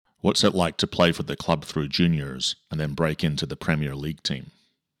What's it like to play for the club through juniors and then break into the Premier League team?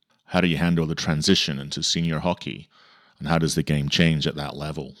 How do you handle the transition into senior hockey, and how does the game change at that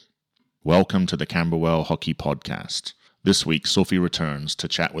level? Welcome to the Camberwell Hockey Podcast. This week, Sophie returns to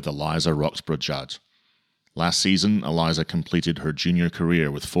chat with Eliza Roxburgh-Judd. Last season, Eliza completed her junior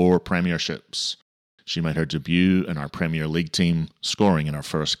career with 4 premierships. She made her debut in our Premier League team, scoring in her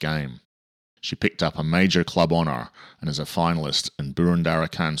first game. She picked up a major club honour and is a finalist in Boroondara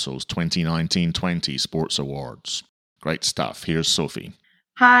Council's 2019-20 Sports Awards. Great stuff. Here's Sophie.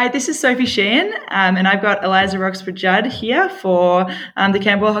 Hi, this is Sophie Sheehan, and I've got Eliza Roxburgh-Judd here for the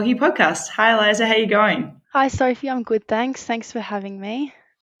Camberwell Hockey Podcast. Hi, Eliza. How are you going? Hi, Sophie. I'm good, thanks. Thanks for having me.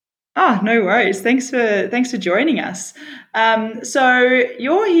 Oh, no worries. Thanks for joining us. So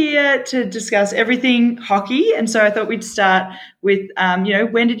you're here to discuss everything hockey, and so I thought we'd start with,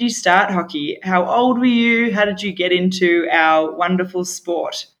 when did you start hockey? How old were you? How did you get into our wonderful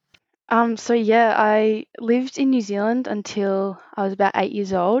sport? I lived in New Zealand until I was about 8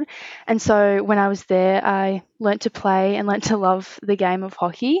 years old, and so when I was there, I learnt to play and learnt to love the game of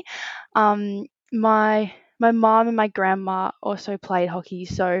hockey. My mum and my grandma also played hockey,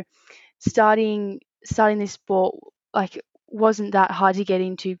 so starting this sport wasn't that hard to get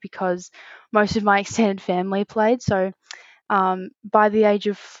into because most of my extended family played. So by the age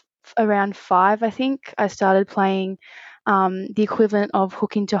of around 5, I think I started playing the equivalent of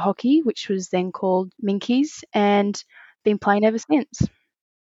hook into hockey, which was then called Minkies, and been playing ever since.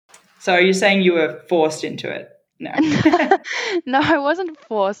 So you're saying you were forced into it? No. No, I wasn't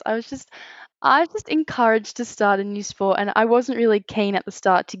forced. I was just encouraged to start a new sport, and I wasn't really keen at the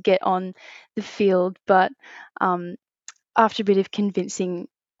start to get on the field, but after a bit of convincing,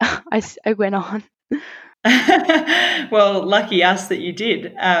 I went on. Well, lucky us that you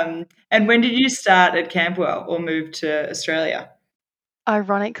did. And when did you start at Camberwell or move to Australia?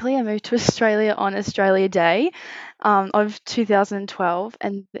 Ironically, I moved to Australia on Australia Day of 2012,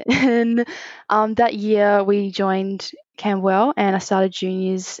 and then that year we joined Camberwell, and I started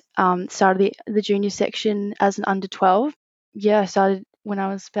juniors. Started the junior section as an under 12. Yeah, I started when I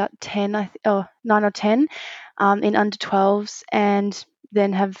was about 9 or 10 in under 12s, and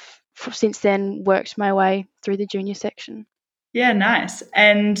then have since then worked my way through the junior section. Yeah, nice.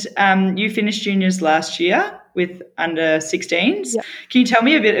 And you finished juniors last year with under 16s. Yep. Can you tell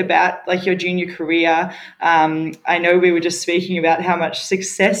me a bit about your junior career? I know we were just speaking about how much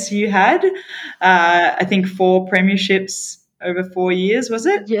success you had. I think 4 premierships over 4 years, was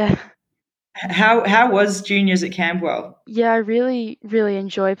it? Yeah. How was juniors at Camberwell? Yeah, I really, really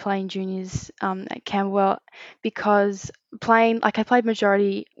enjoy playing juniors at Camberwell because I played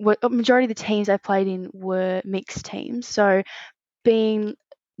majority of the teams I played in were mixed teams. So being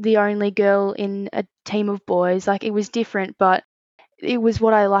the only girl in a team of boys, it was different, but it was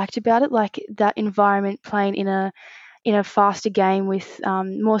what I liked about it, like that environment, playing in a faster game with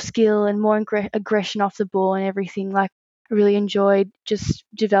more skill and more aggression off the ball and everything. I really enjoyed just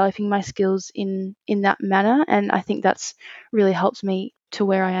developing my skills in that manner, and I think that's really helped me to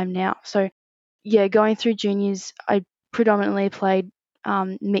where I am now. So yeah, going through juniors, I predominantly played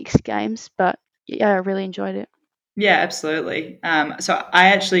mixed games, but yeah, I really enjoyed it. Yeah, absolutely. So I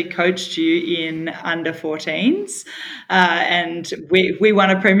actually coached you in under 14s, and we won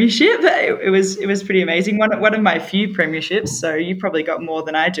a premiership. It was pretty amazing. One of my few premierships. So you probably got more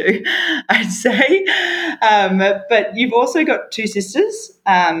than I do, I'd say. But you've also got 2 sisters,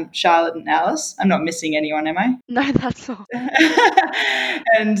 Charlotte and Alice. I'm not missing anyone, am I? No, that's all.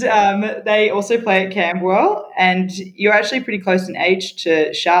 And they also play at Camberwell, and you're actually pretty close in age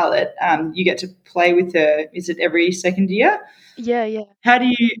to Charlotte. You get to play with her. Is it every second year? Yeah, yeah. How do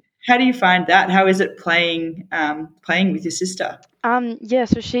you find that? How is it playing with your sister? Yeah,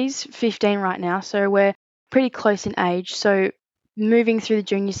 so she's 15 right now, so we're pretty close in age. So moving through the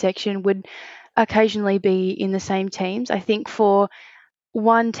junior section would occasionally be in the same teams. I think for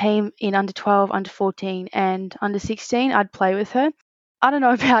one team in under 12, under 14, and under 16, I'd play with her. I don't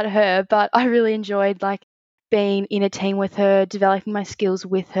know about her, but I really enjoyed being in a team with her, developing my skills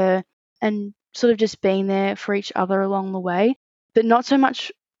with her, and sort of just being there for each other along the way. But not so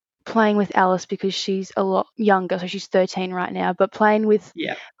much playing with Alice because she's a lot younger, so she's 13 right now. But playing with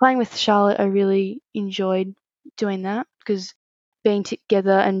Charlotte, I really enjoyed doing that because being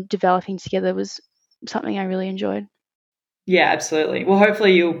together and developing together was something I really enjoyed. Yeah, absolutely. Well,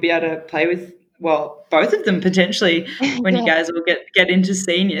 hopefully you'll be able to play with both of them potentially when you guys will get into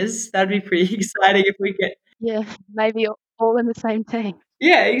seniors. That'd be pretty exciting if we get. Yeah, maybe all in the same team.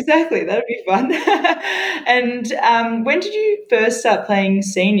 Yeah, exactly. That'd be fun. And when did you first start playing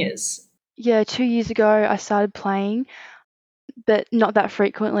seniors? Yeah, 2 years ago I started playing. but not that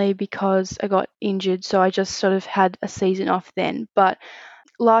frequently because I got injured. So I just sort of had a season off then. But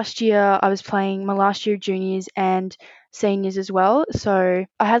last year I was playing my last year of juniors and seniors as well. So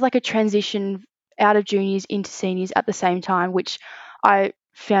I had like a transition out of juniors into seniors at the same time, which I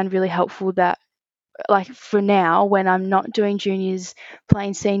found really helpful. That like for now, when I'm not doing juniors,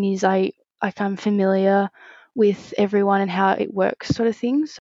 playing seniors, I'm familiar with everyone and how it works, sort of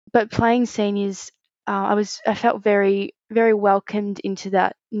things. But playing seniors, I felt very very welcomed into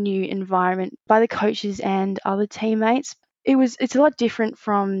that new environment by the coaches and other teammates. It's a lot different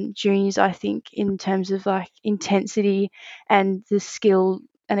from juniors, I think, in terms of like intensity and the skill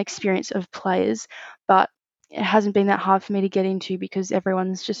and experience of players, but it hasn't been that hard for me to get into because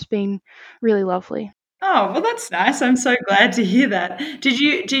everyone's just been really lovely. Oh, well, that's nice. I'm so glad to hear that. Did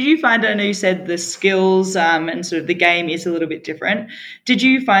you find? I know you said the skills and sort of the game is a little bit different. Did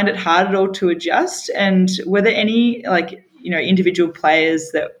you find it hard at all to adjust? And were there any like individual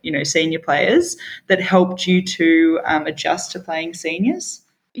players that senior players that helped you to adjust to playing seniors?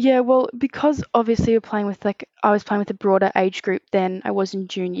 Yeah, well, because obviously I was playing with a broader age group than I was in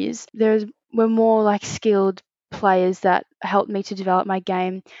juniors. Were more like skilled players that helped me to develop my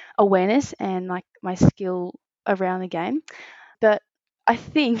game awareness and like my skill around the game. But I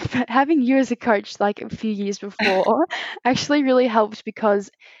think that having you as a coach like a few years before actually really helped because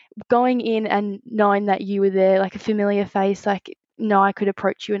going in and knowing that you were there, like a familiar face, like know I could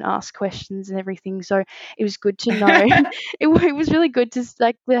approach you and ask questions and everything. So it was good to know. It was really good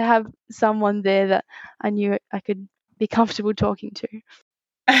to have someone there that I knew I could be comfortable talking to.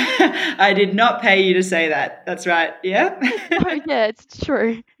 I did not pay you to say that. That's right. Yeah. Oh yeah, it's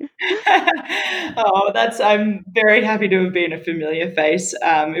true. Oh, I'm very happy to have been a familiar face.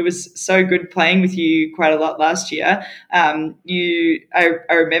 It was so good playing with you quite a lot last year. I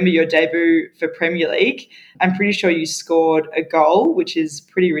remember your debut for Premier League. I'm pretty sure you scored a goal, which is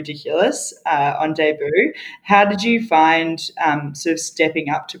pretty ridiculous on debut. How did you find sort of stepping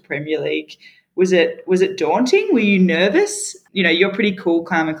up to Premier League? Was it daunting? Were you nervous? You're pretty cool,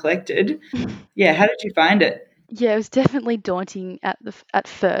 calm, and collected. Yeah, how did you find it? Yeah, it was definitely daunting at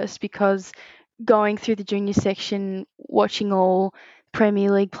first because going through the junior section, watching all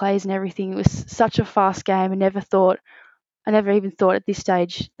Premier League plays and everything, it was such a fast game. I never even thought at this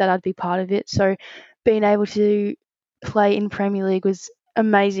stage that I'd be part of it. So being able to play in Premier League was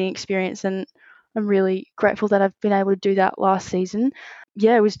amazing experience, and I'm really grateful that I've been able to do that last season.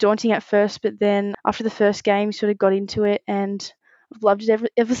 Yeah, it was daunting at first, but then after the first game, sort of got into it, and I've loved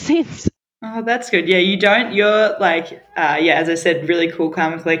it ever since. Oh, that's good. Yeah, you're like, yeah, as I said, really cool,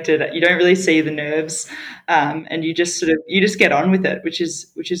 calm, and collected. You don't really see the nerves, and you just get on with it, which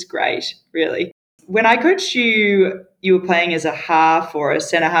is great, really. When I coached you, you were playing as a half or a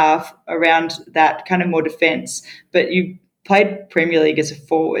centre half around that kind of more defence, but you played Premier League as a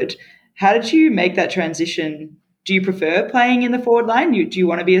forward. How did you make that transition? Do you prefer playing in the forward line? Do you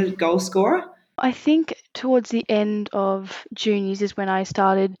want to be a goal scorer? I think towards the end of juniors is when I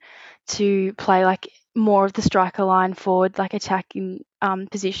started to play like more of the striker line forward, like attacking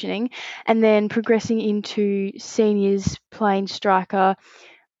positioning, and then progressing into seniors playing striker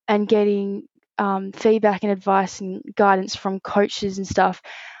and getting feedback and advice and guidance from coaches and stuff,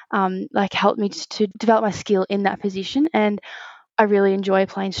 like helped me to develop my skill in that position. And I really enjoy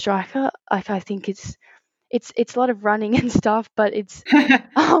playing striker. Like I think it's a lot of running and stuff, but it's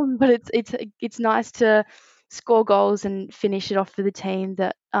nice to score goals and finish it off for the team,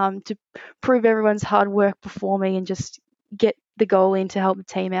 that to prove everyone's hard work before me and just get the goal in to help the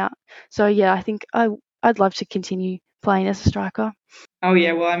team out. So yeah, I think I'd love to continue playing as a striker. Oh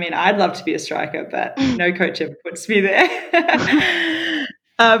yeah, well, I mean, I'd love to be a striker, but no coach ever puts me there.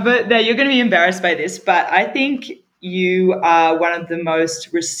 But no, you're going to be embarrassed by this, but I think you are one of the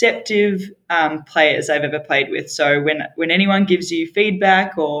most receptive players I've ever played with. So when anyone gives you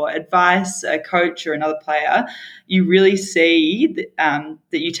feedback or advice, a coach or another player, you really see that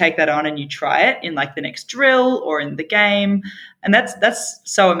you take that on and you try it in like the next drill or in the game, and that's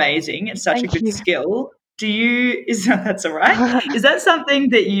so amazing. It's such a Thank good you. skill. Is that's all right? Is that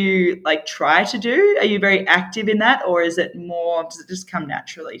something that you like try to do? Are you very active in that, or does it just come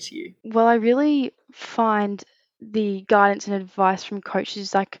naturally to you? Well, I really find the guidance and advice from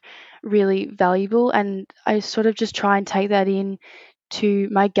coaches like really valuable, and I sort of just try and take that in to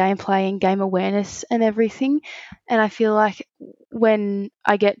my gameplay and game awareness and everything. And I feel like when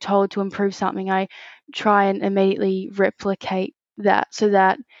I get told to improve something, I try and immediately replicate that so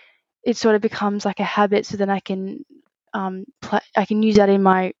that it sort of becomes like a habit, so then I can use that in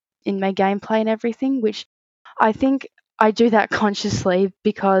my gameplay and everything, which I think I do that consciously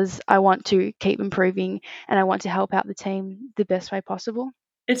because I want to keep improving and I want to help out the team the best way possible.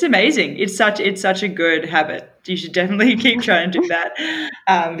 It's amazing. It's such a good habit. You should definitely keep trying to do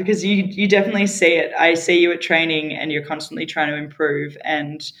that, because you definitely see it. I see you at training, and you're constantly trying to improve.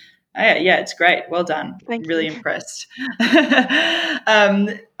 And yeah, it's great. Well done. Thank Really you. impressed.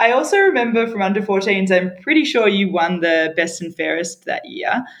 I also remember from under 14s. I'm pretty sure you won the best and fairest that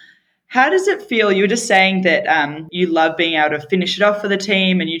year. How does it feel? You were just saying that you love being able to finish it off for the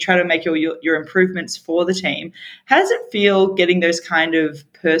team and you try to make your improvements for the team. How does it feel getting those kind of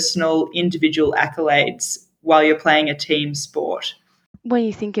personal, individual accolades while you're playing a team sport? When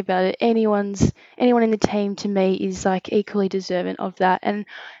you think about it, anyone in the team to me is like equally deserving of that. And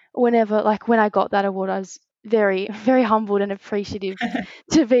when I got that award, I was very, very humbled and appreciative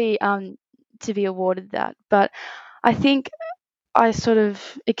to be awarded that. But I think I sort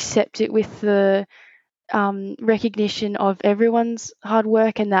of accept it with the recognition of everyone's hard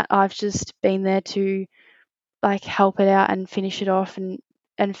work, and that I've just been there to like help it out and finish it off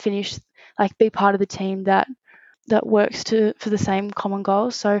and finish, like, be part of the team that works for the same common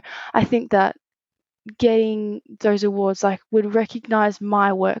goals. So I think that getting those awards like would recognize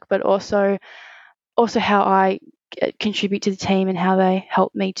my work, but also how I contribute to the team and how they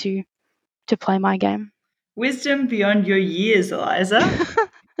help me to play my game. Wisdom beyond your years, Eliza.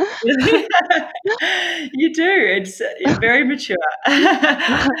 You do. It's very mature.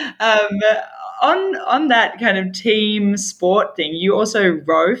 On that kind of team sport thing, you also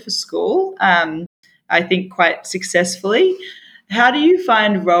row for school. I think quite successfully. How do you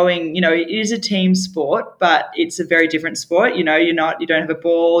find rowing? It is a team sport, but it's a very different sport. You don't have a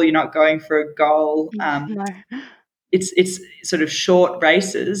ball. You're not going for a goal. No. It's sort of short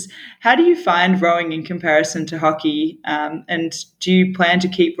races. How do you find rowing in comparison to hockey? And do you plan to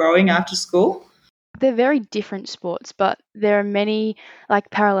keep rowing after school? They're very different sports, but there are many like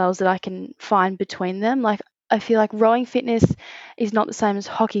parallels that I can find between them. Like, I feel like rowing fitness is not the same as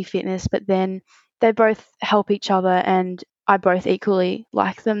hockey fitness, but then they both help each other and I both equally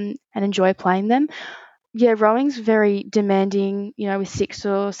like them and enjoy playing them. Yeah, rowing's very demanding, with 6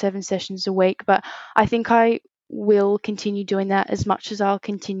 or 7 sessions a week, but I think I will continue doing that as much as I'll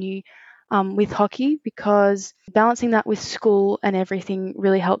continue with hockey, because balancing that with school and everything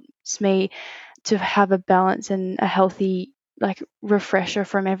really helps me to have a balance and a healthy like refresher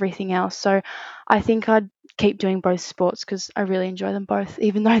from everything else. So I think I'd keep doing both sports because I really enjoy them both,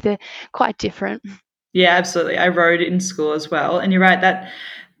 even though they're quite different. Yeah, absolutely. I rowed in school as well, and you're right that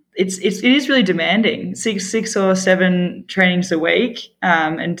it is really demanding. Six or 7 trainings a week,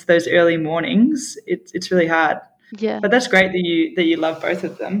 and those early mornings. It's really hard. Yeah. But that's great that you love both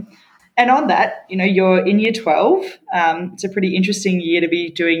of them. And on that, you're in year 12. It's a pretty interesting year to be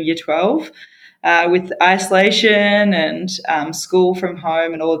doing year 12. With isolation and school from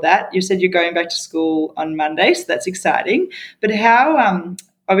home and all of that. You said you're going back to school on Monday, so that's exciting. But how,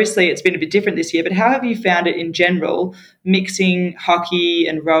 obviously it's been a bit different this year, but how have you found it in general, mixing hockey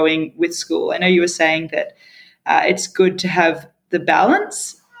and rowing with school? I know you were saying that it's good to have the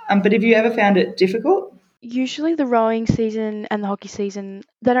balance, but have you ever found it difficult? Usually the rowing season and the hockey season,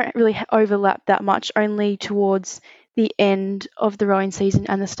 they don't really overlap that much, only towards the end of the rowing season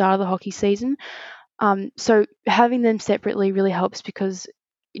and the start of the hockey season. So having them separately really helps, because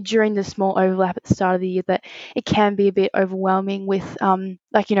during the small overlap at the start of the year, that it can be a bit overwhelming with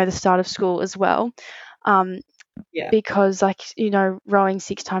the start of school as well. Yeah. Because rowing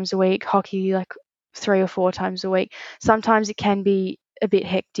 6 times a week, hockey like 3 or 4 times a week. Sometimes it can be a bit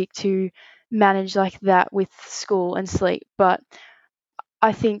hectic to manage like that with school and sleep, but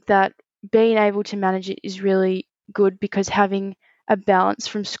I think that being able to manage it is really good, because having a balance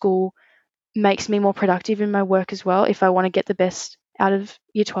from school makes me more productive in my work as well, if I want to get the best out of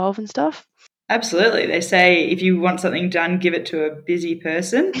year 12 and stuff. Absolutely. They say if you want something done, give it to a busy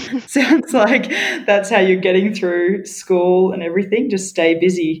person. Sounds like that's how you're getting through school and everything. Just stay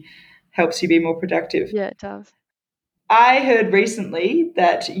busy helps you be more productive. Yeah, it does. I heard recently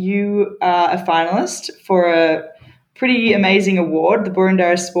that you are a finalist for a pretty amazing award, the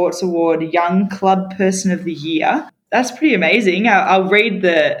Boroondara Sports Award Young Club Person of the Year. That's pretty amazing. I'll read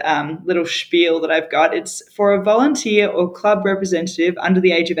the little spiel that I've got. It's for a volunteer or club representative under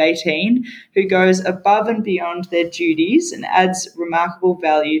the age of 18 who goes above and beyond their duties and adds remarkable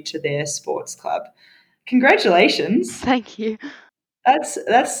value to their sports club. Congratulations. Thank you.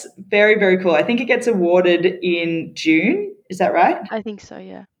 That's very, very cool. I think it gets awarded in June. Is that right? I think so,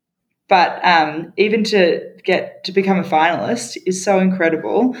 yeah. But even to get to become a finalist is so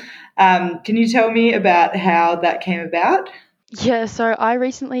incredible. Can you tell me about how that came about? Yeah, so I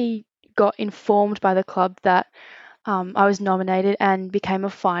recently got informed by the club that I was nominated and became a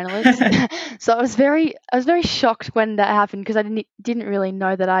finalist. So I was very shocked when that happened because I didn't really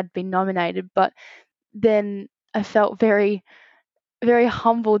know that I'd been nominated. But then I felt very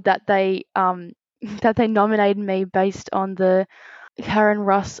humbled that they that they nominated me based on the Karen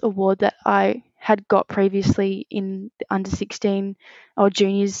Russ Award that I had got previously in the under 16 or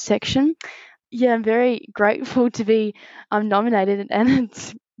juniors section. Yeah, I'm very grateful to be nominated, and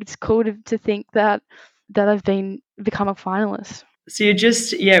it's cool to think that I've become a finalist. So you're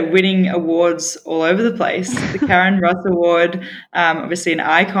just winning awards all over the place. The Karen Russ Award, obviously an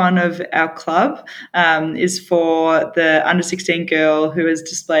icon of our club, is for the under 16 girl who has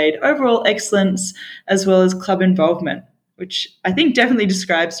displayed overall excellence as well as club involvement, which I think definitely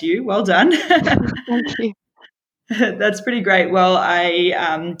describes you. Well done. Thank you. That's pretty great. Well,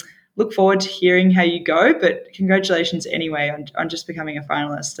 I look forward to hearing how you go, but congratulations anyway on just becoming a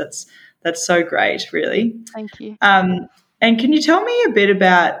finalist. That's so great, really. Thank you. And can you tell me a bit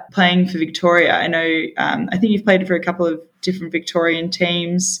about playing for Victoria? I know, I think you've played for a couple of different Victorian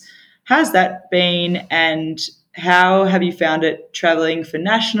teams. How's that been, and how have you found it travelling for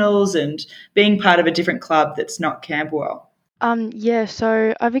nationals and being part of a different club that's not Camberwell? Yeah,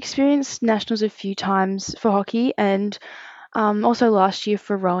 so I've experienced nationals a few times for hockey and also last year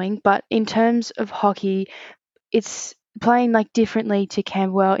for rowing. But in terms of hockey, it's playing like differently to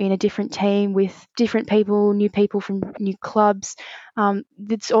Camberwell in a different team with different people from new clubs.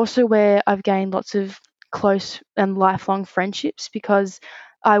 It's also where I've gained lots of close and lifelong friendships because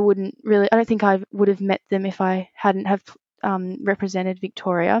I don't think I would have met them if I hadn't have represented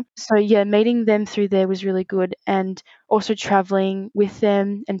Victoria. So yeah, meeting them through there was really good, and also traveling with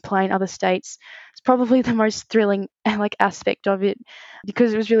them and playing other states. It's probably the most thrilling like aspect of it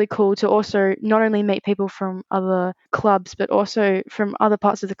because it was really cool to also not only meet people from other clubs but also from other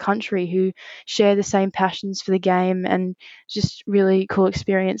parts of the country who share the same passions for the game, and just really cool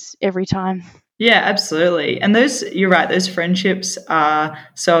experience every time. Yeah, absolutely. And you're right, those friendships are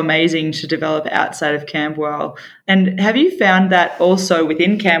so amazing to develop outside of Camberwell. And have you found that also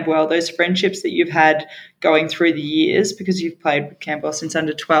within Camberwell, those friendships that you've had going through the years, because you've played with Camberwell since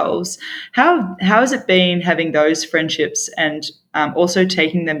under 12s, how has it been having those friendships and also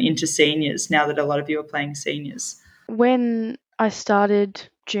taking them into seniors now that a lot of you are playing seniors? When I started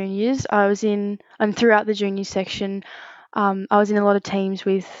juniors, and throughout the junior section, I was in a lot of teams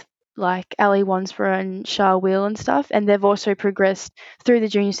with like Ali Wansborough and Shah Will and stuff, and they've also progressed through the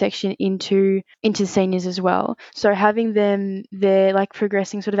junior section into seniors as well. So having them there, like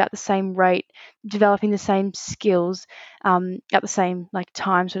progressing sort of at the same rate, developing the same skills at the same like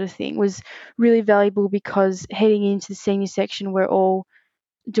time, sort of thing, was really valuable because heading into the senior section, we're all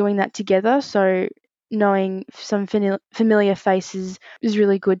doing that together. So knowing some familiar faces is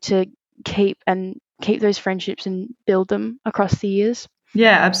really good to keep those friendships and build them across the years.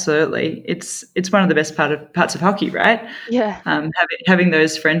 Yeah, absolutely. It's one of the best parts of hockey, right? Yeah. Having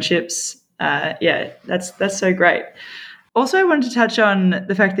those friendships. Yeah, that's so great. Also, I wanted to touch on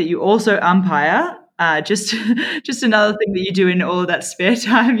the fact that you also umpire. Just another thing that you do in all of that spare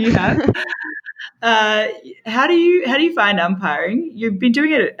time you have. How do you find umpiring? You've been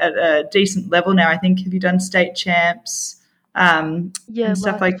doing it at a decent level now. I think. Have you done state champs and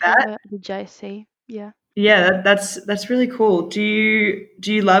stuff like that? The JC. Yeah. Yeah, that's really cool. Do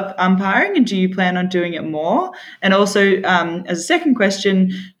you love umpiring, and do you plan on doing it more? And also, as a second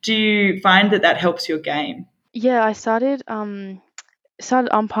question, do you find that helps your game? Yeah, I started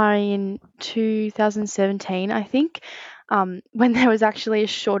umpiring in 2017, I think, when there was actually a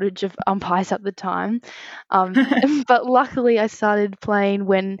shortage of umpires at the time. But luckily, I started playing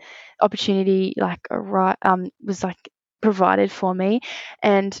when opportunity was like provided for me,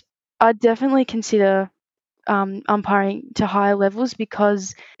 and I definitely consider umpiring to higher levels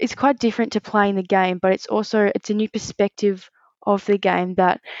because it's quite different to playing the game, but it's a new perspective of the game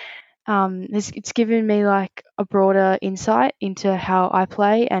that it's given me like a broader insight into how I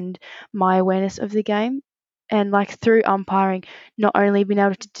play and my awareness of the game. And like through umpiring, not only being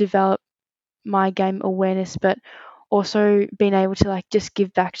able to develop my game awareness, but also being able to like just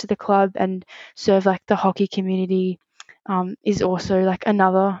give back to the club and serve like the hockey community is also like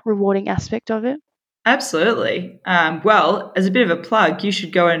another rewarding aspect of it. Absolutely. Well, as a bit of a plug, you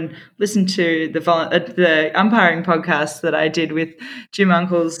should go and listen to the umpiring podcast that I did with Jim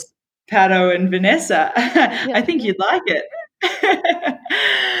Uncle's Pato and Vanessa. Yeah. I think you'd like it.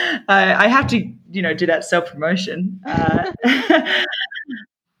 I have to, do that self promotion.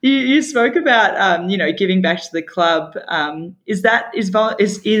 You spoke about, giving back to the club.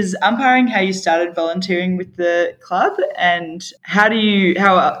 Is umpiring how you started volunteering with the club, and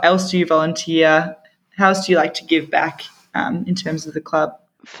how else do you volunteer how else do you like to give back in terms of the club?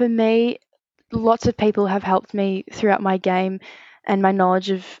 For me, lots of people have helped me throughout my game and my knowledge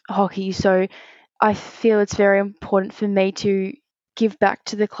of hockey. So I feel it's very important for me to give back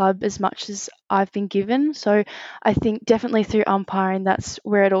to the club as much as I've been given. So I think definitely through umpiring, that's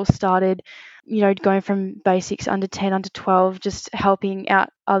where it all started. Going from basics, under 10, under 12, just helping out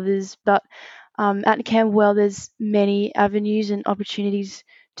others. But at Camberwell, there's many avenues and opportunities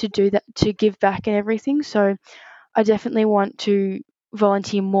to do that, to give back and everything. So I definitely want to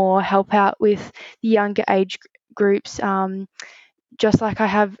volunteer more, help out with the younger age groups, just like I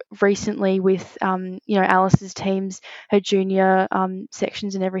have recently with Alice's teams, her junior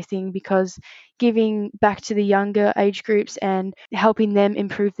sections and everything, because giving back to the younger age groups and helping them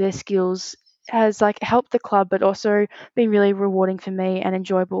improve their skills has helped the club, but also been really rewarding for me and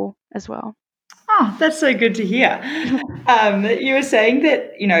enjoyable as well. Oh, that's so good to hear. You were saying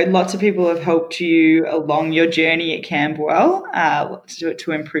that, lots of people have helped you along your journey at Camberwell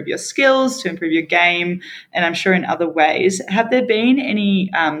to improve your skills, to improve your game, and I'm sure in other ways. Have there been any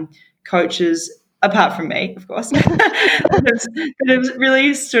coaches, apart from me, of course, that have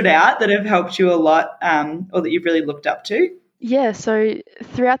really stood out, that have helped you a lot, or that you've really looked up to? Yeah, so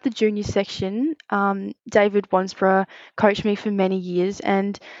throughout the junior section, David Wansborough coached me for many years,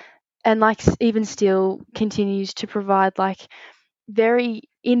 and even still continues to provide very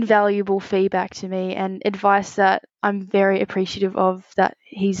invaluable feedback to me and advice that I'm very appreciative of, that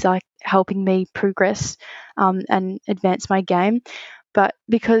he's helping me progress and advance my game. But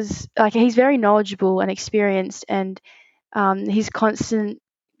because he's very knowledgeable and experienced, and his constant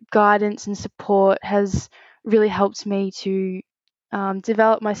guidance and support has really helped me to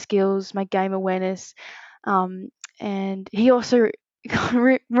develop my skills, my game awareness, and he also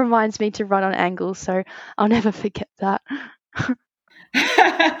reminds me to run on angles, so I'll never forget that.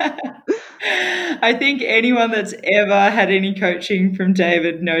 I think anyone that's ever had any coaching from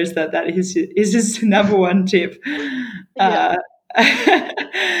David knows that is his number one tip. Yeah.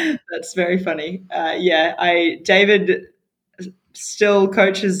 That's very funny. David still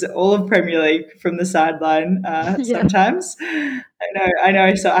coaches all of Premier League from the sideline sometimes. I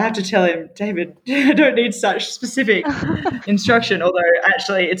know. So I have to tell him, David, I don't need such specific instruction, although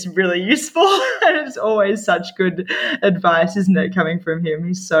actually it's really useful. And it's always such good advice, isn't it, coming from him?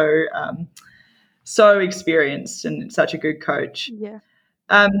 He's so experienced and such a good coach. Yeah.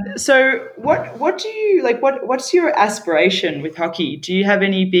 So what do you like? What's your aspiration with hockey? Do you have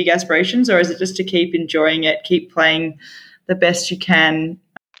any big aspirations, or is it just to keep enjoying it, keep playing the best you can?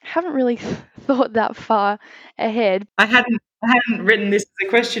 I haven't really thought that far ahead. I hadn't written this as a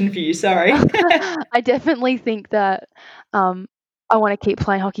question for you. Sorry. I definitely think that I want to keep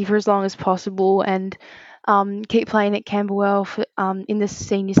playing hockey for as long as possible, and keep playing at Camberwell in the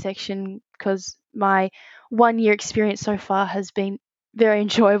senior section, because my 1 year experience so far has been very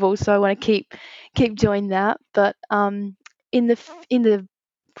enjoyable. So I want to keep doing that. But in the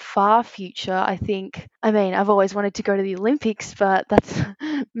far future, I've always wanted to go to the Olympics, but that's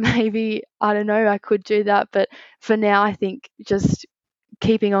maybe, I don't know, I could do that. But for now, I think just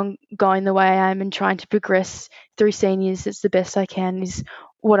keeping on going the way I am and trying to progress through seniors as the best I can is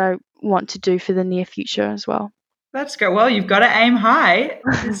what I want to do for the near future as well. That's good. Well, you've got to aim high.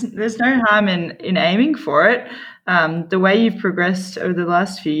 There's no harm in aiming for it. The way you've progressed over the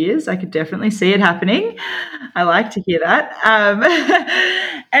last few years, I could definitely see it happening. I like to hear that.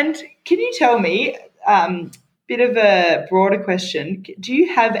 And can you tell me, bit of a broader question, do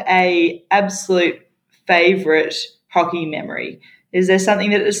you have a absolute favourite hockey memory? Is there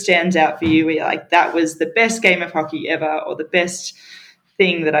something that stands out for you where you're like, that was the best game of hockey ever, or the best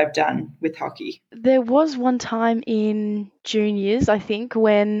thing that I've done with hockey? There was one time in juniors, I think,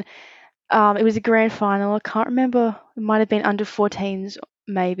 when it was a grand final. I can't remember. It might have been under 14s,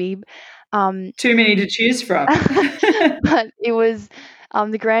 maybe. Too many to choose from. But it was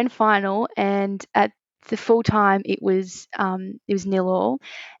the grand final, and at the full time it was 0-0,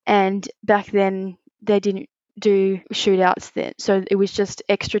 and back then they didn't do shootouts then, so it was just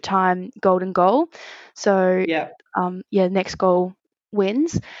extra time, golden goal. So next goal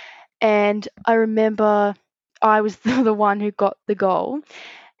wins. And I remember I was the one who got the goal,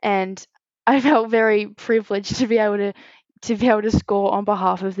 and I felt very privileged to be able to score on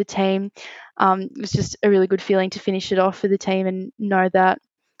behalf of the team. It was just a really good feeling to finish it off for the team and know that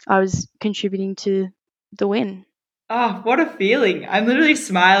I was contributing to the win. Oh, what a feeling. I'm literally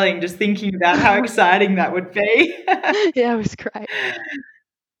smiling just thinking about how exciting that would be. Yeah, it was great.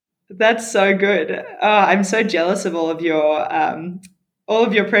 That's so good. Oh, I'm so jealous of all of your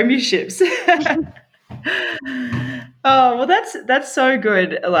premierships. Oh, well, that's so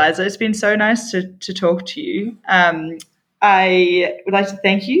good, Eliza. It's been so nice to talk to you. I would like to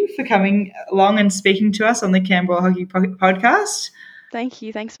thank you for coming along and speaking to us on the Camberwell Hockey Podcast. Thank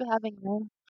you. Thanks for having me.